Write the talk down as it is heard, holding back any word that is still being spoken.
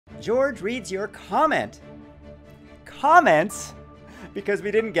George reads your comment. Comments? Because we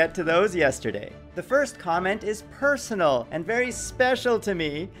didn't get to those yesterday. The first comment is personal and very special to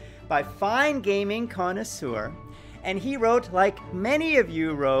me by Fine Gaming Connoisseur. And he wrote, like many of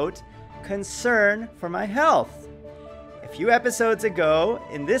you wrote, concern for my health. A few episodes ago,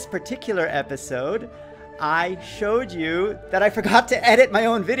 in this particular episode, I showed you that I forgot to edit my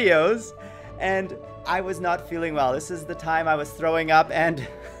own videos and I was not feeling well. This is the time I was throwing up and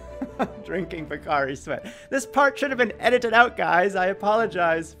drinking Pocari Sweat. This part should have been edited out, guys. I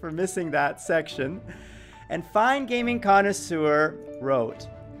apologize for missing that section. And Fine Gaming Connoisseur wrote,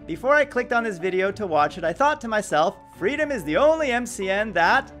 before I clicked on this video to watch it, I thought to myself, Freedom is the only MCN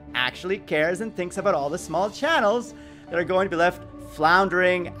that actually cares and thinks about all the small channels that are going to be left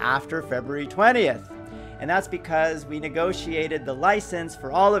floundering after February 20th. And that's because we negotiated the license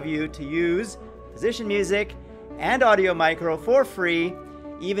for all of you to use Position Music and Audio Micro for free,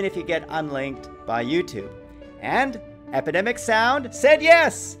 even if you get unlinked by YouTube. And Epidemic Sound said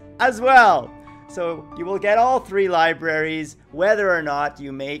yes as well. So you will get all three libraries, whether or not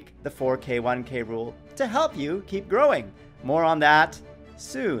you make the 4K 1K rule, to help you keep growing. More on that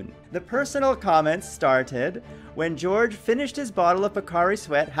soon. The personal comments started when George finished his bottle of Pocari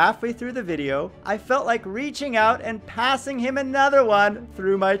Sweat halfway through the video. I felt like reaching out and passing him another one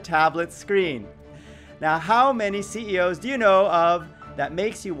through my tablet screen. Now, how many CEOs do you know of that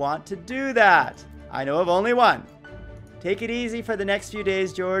makes you want to do that? I know of only one. Take it easy for the next few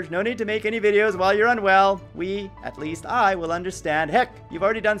days, George. No need to make any videos while you're unwell. We, at least I, will understand. Heck, you've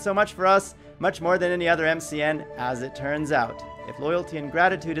already done so much for us, much more than any other MCN, as it turns out. If loyalty and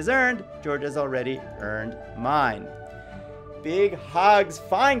gratitude is earned, George has already earned mine. Big hugs,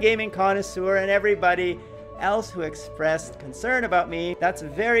 Fine Gaming Connoisseur, and everybody else who expressed concern about me. That's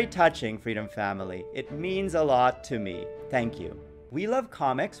very touching, Freedom Family. It means a lot to me. Thank you. We Love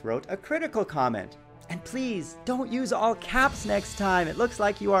Comics wrote a critical comment. And please, don't use all caps next time. It looks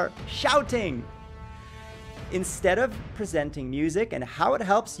like you are shouting. Instead of presenting music and how it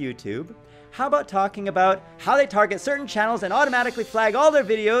helps YouTube, how about talking about how they target certain channels and automatically flag all their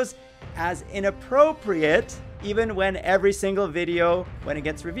videos as inappropriate, even when every single video, when it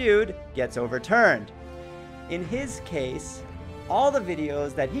gets reviewed, gets overturned. In his case, all the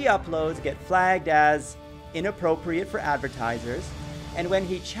videos that he uploads get flagged as inappropriate for advertisers, and when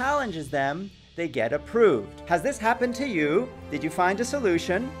he challenges them, they get approved. Has this happened to you? Did you find a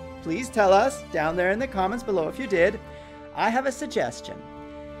solution? Please tell us down there in the comments below if you did. I have a suggestion.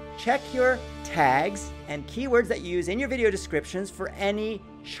 Check your tags and keywords that you use in your video descriptions for any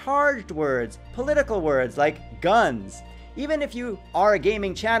charged words, political words like guns. Even if you are a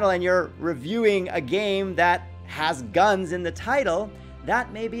gaming channel and you're reviewing a game that has guns in the title,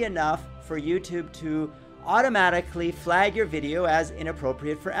 that may be enough for YouTube to automatically flag your video as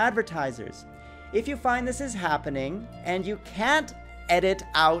inappropriate for advertisers. If you find this is happening and you can't edit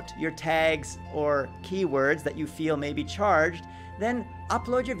out your tags or keywords that you feel may be charged, then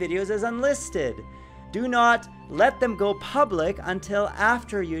upload your videos as unlisted. Do not let them go public until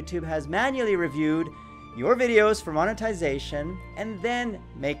after YouTube has manually reviewed your videos for monetization and then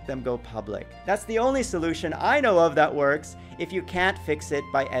make them go public. That's the only solution I know of that works if you can't fix it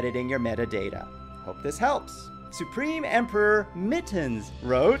by editing your metadata. Hope this helps. Supreme Emperor Mittens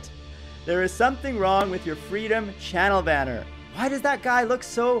wrote, there is something wrong with your Freedom channel banner. Why does that guy look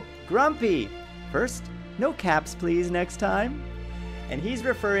so grumpy? First, no caps please next time. And he's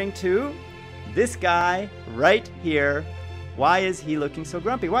referring to this guy right here. Why is he looking so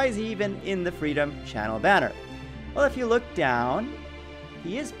grumpy? Why is he even in the Freedom channel banner? Well, if you look down,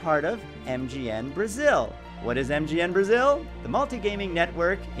 he is part of MGN Brazil. What is MGN Brazil? The multi-gaming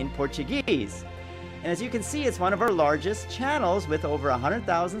network in Portuguese. And as you can see, it's one of our largest channels with over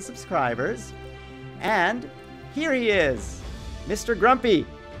 100,000 subscribers. And here he is, Mr. Grumpy.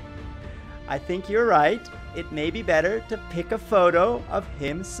 I think you're right. It may be better to pick a photo of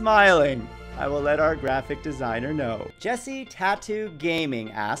him smiling. I will let our graphic designer know. Jesse Tattoo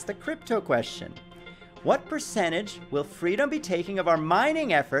Gaming asked a crypto question. What percentage will Freedom be taking of our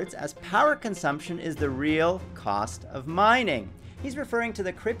mining efforts as power consumption is the real cost of mining? He's referring to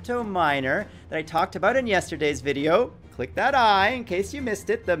the crypto miner that I talked about in yesterday's video. Click that eye in case you missed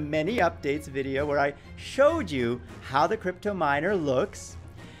it, the many updates video where I showed you how the crypto miner looks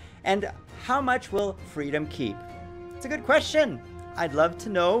and how much will Freedom keep. It's a good question. I'd love to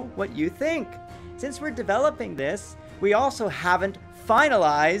know what you think. Since we're developing this, we also haven't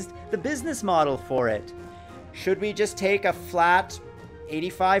finalized the business model for it. Should we just take a flat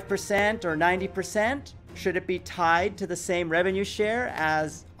 85% or 90%? Should it be tied to the same revenue share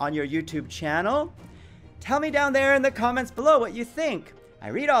as on your YouTube channel? Tell me down there in the comments below what you think. I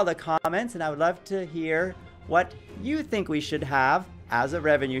read all the comments, and I would love to hear what you think we should have as a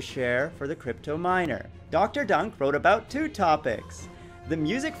revenue share for the crypto miner. Dr. Dunk wrote about 2 topics. The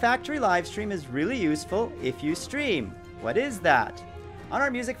Music Factory live stream is really useful if you stream. What is that? On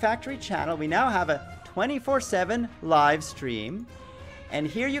our Music Factory channel, we now have a 24/7 live stream. And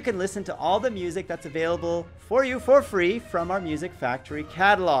here you can listen to all the music that's available for you for free from our Music Factory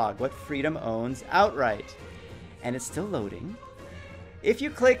catalog, what Freedom owns outright. And it's still loading. If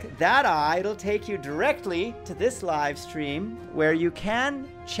you click that eye, it'll take you directly to this live stream where you can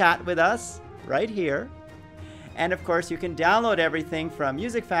chat with us right here. And of course, you can download everything from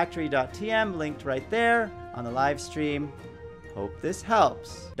musicfactory.tm, linked right there on the live stream. Hope this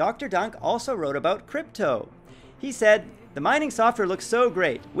helps. Dr. Dunk also wrote about crypto. He said, "The mining software looks so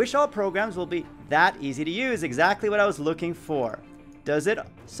great. Wish all programs will be that easy to use. Exactly what I was looking for. Does it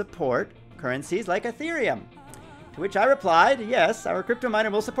support currencies like Ethereum?" To which I replied, yes, our crypto miner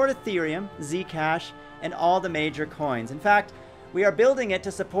will support Ethereum, Zcash, and all the major coins. In fact, we are building it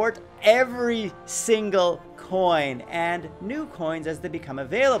to support every single coin and new coins as they become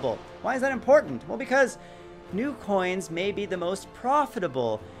available. Why is that important? Well, because new coins may be the most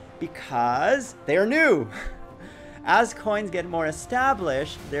profitable because they are new. As coins get more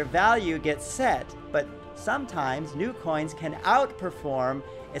established, their value gets set, but sometimes new coins can outperform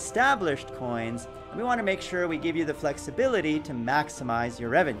established coins, and we want to make sure we give you the flexibility to maximize your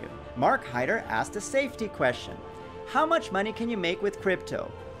revenue. Mark Hyder asked a safety question. How much money can you make with crypto?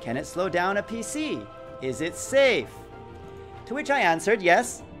 Can it slow down a PC? Is it safe? To which I answered,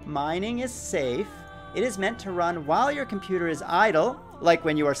 yes, mining is safe. It is meant to run while your computer is idle, like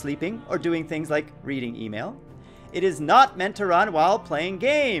when you are sleeping or doing things like reading email. It is not meant to run while playing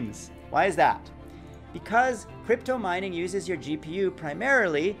games. Why is that? Because crypto mining uses your GPU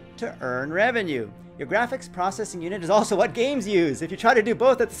primarily to earn revenue. Your graphics processing unit is also what games use. If you try to do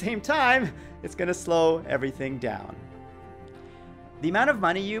both at the same time, it's going to slow everything down. The amount of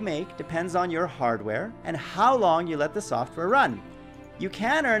money you make depends on your hardware and how long you let the software run. You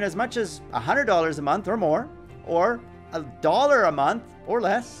can earn as much as $100 a month or more, or $1 a month or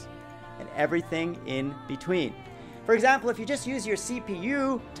less, and everything in between. For example, if you just use your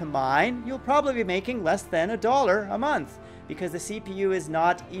CPU to mine, you'll probably be making less than $1 a month because the CPU is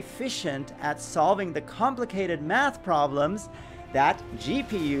not efficient at solving the complicated math problems that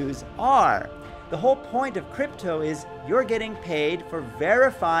GPUs are. The whole point of crypto is you're getting paid for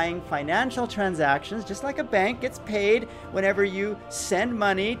verifying financial transactions, just like a bank gets paid whenever you send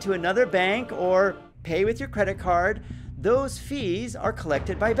money to another bank or pay with your credit card. Those fees are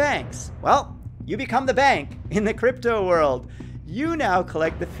collected by banks. Well, you become the bank in the crypto world. You now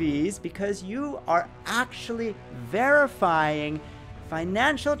collect the fees because you are actually verifying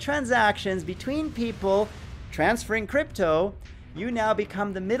financial transactions between people transferring crypto. You now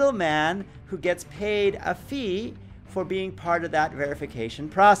become the middleman who gets paid a fee for being part of that verification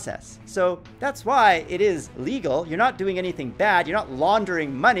process. So that's why it is legal. You're not doing anything bad. You're not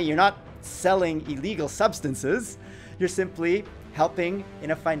laundering money. You're not selling illegal substances. You're simply helping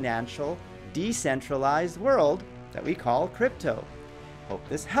in a financial decentralized world that we call crypto. Hope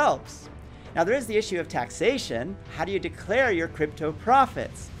this helps. Now there is the issue of taxation. How do you declare your crypto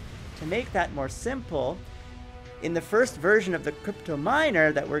profits? To make that more simple, in the first version of the crypto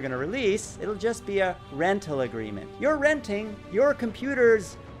miner that we're going to release, it'll just be a rental agreement. You're renting your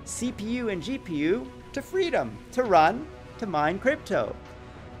computer's CPU and GPU to Freedom to run, to mine crypto.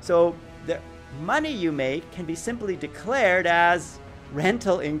 So the money you make can be simply declared as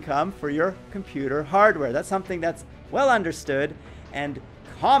rental income for your computer hardware. That's something that's well understood and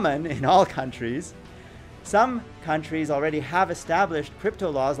common in all countries. Some countries already have established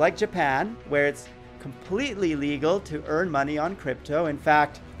crypto laws, like Japan, where it's completely legal to earn money on crypto. In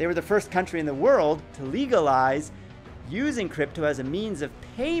fact, they were the first country in the world to legalize using crypto as a means of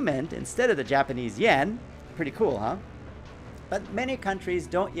payment instead of the Japanese yen. Pretty cool, huh? But many countries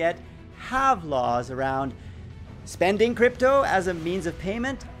don't yet have laws around spending crypto as a means of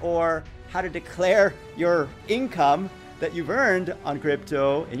payment or how to declare your income that you've earned on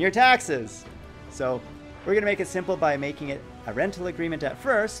crypto in your taxes. So we're going to make it simple by making it a rental agreement at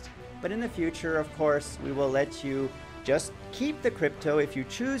first, but in the future, of course, we will let you just keep the crypto if you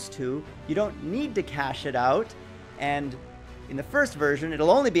choose to. You don't need to cash it out. And in the first version, it'll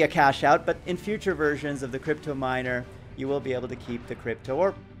only be a cash out, but in future versions of the crypto miner, you will be able to keep the crypto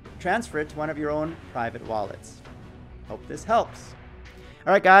or transfer it to one of your own private wallets. Hope this helps.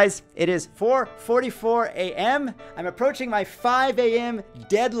 All right, guys, it is 4:44 a.m. I'm approaching my 5 a.m.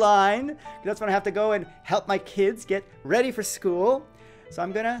 deadline. That's when I have to go and help my kids get ready for school. So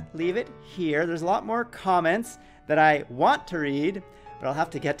I'm going to leave it here. There's a lot more comments that I want to read, but I'll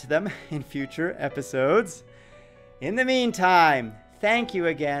have to get to them in future episodes. In the meantime, thank you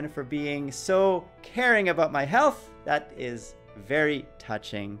again for being so caring about my health. That is very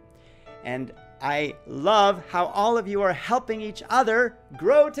touching. And I love how all of you are helping each other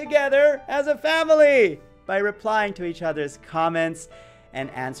grow together as a family by replying to each other's comments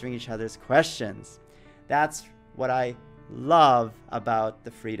and answering each other's questions. That's what I love about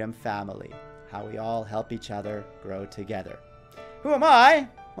the Freedom Family, how we all help each other grow together. Who am I?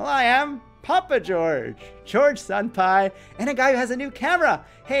 Well, I am Papa George, George Senpai, and a guy who has a new camera.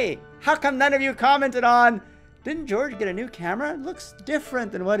 Hey, how come none of you commented on, didn't George get a new camera? It looks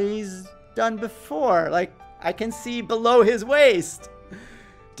different than what he's done before. Like, I can see below his waist.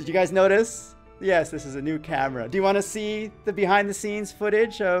 Did you guys notice? Yes, this is a new camera. Do you want to see the behind the scenes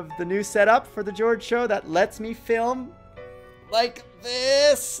footage of the new setup for the George Show that lets me film like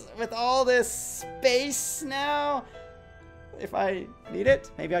this with all this space now? If I need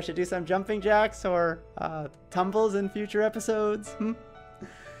it, maybe I should do some jumping jacks or tumbles in future episodes.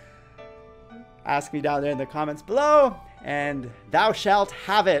 Ask me down there in the comments below, and thou shalt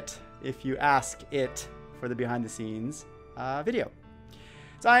have it if you ask it for the behind the scenes video.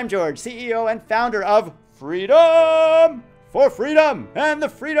 So I'm George, CEO and founder of Freedom for Freedom and the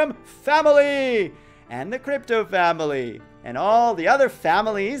Freedom Family and the Crypto Family and all the other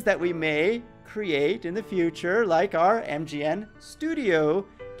families that we may create in the future, like our MGN Studio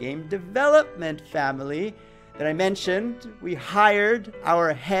game development family that I mentioned. We hired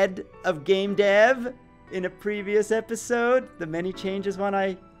our head of game dev in a previous episode, the many changes one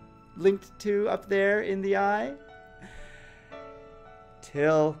I linked to up there in the eye.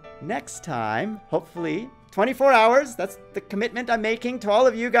 Till next time, hopefully 24 hours. That's the commitment I'm making to all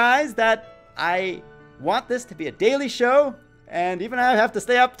of you guys, that I want this to be a daily show. And even if I have to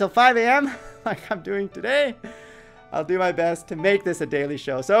stay up till 5 a.m. like I'm doing today, I'll do my best to make this a daily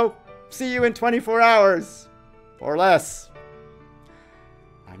show. So see you in 24 hours or less.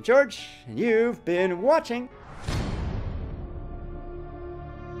 I'm George, and you've been watching.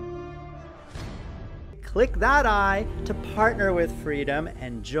 Click that eye to partner with Freedom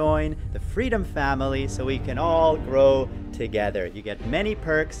and join the Freedom Family so we can all grow together. You get many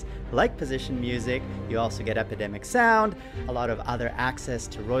perks like position music. You also get Epidemic Sound, a lot of other access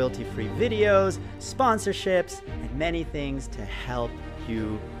to royalty-free videos, sponsorships, and many things to help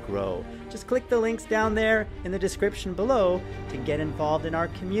you grow. Just click the links down there in the description below to get involved in our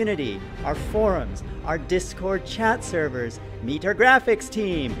community, our forums, our Discord chat servers, meet our graphics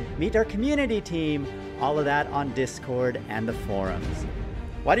team, meet our community team, all of that on Discord and the forums.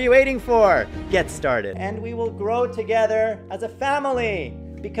 What are you waiting for? Get started. And we will grow together as a family,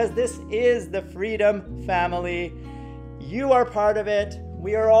 because this is the Freedom Family. You are part of it,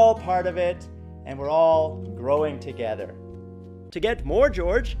 we are all part of it, and we're all growing together. To get more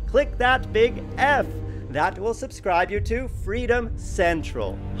George, click that big F. That will subscribe you to Freedom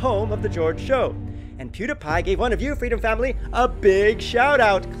Central, home of The George Show. And PewDiePie gave one of you, Freedom Family, a big shout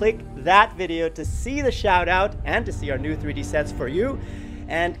out. Click that video to see the shout out and to see our new 3D sets for you.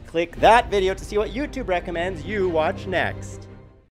 And click that video to see what YouTube recommends you watch next.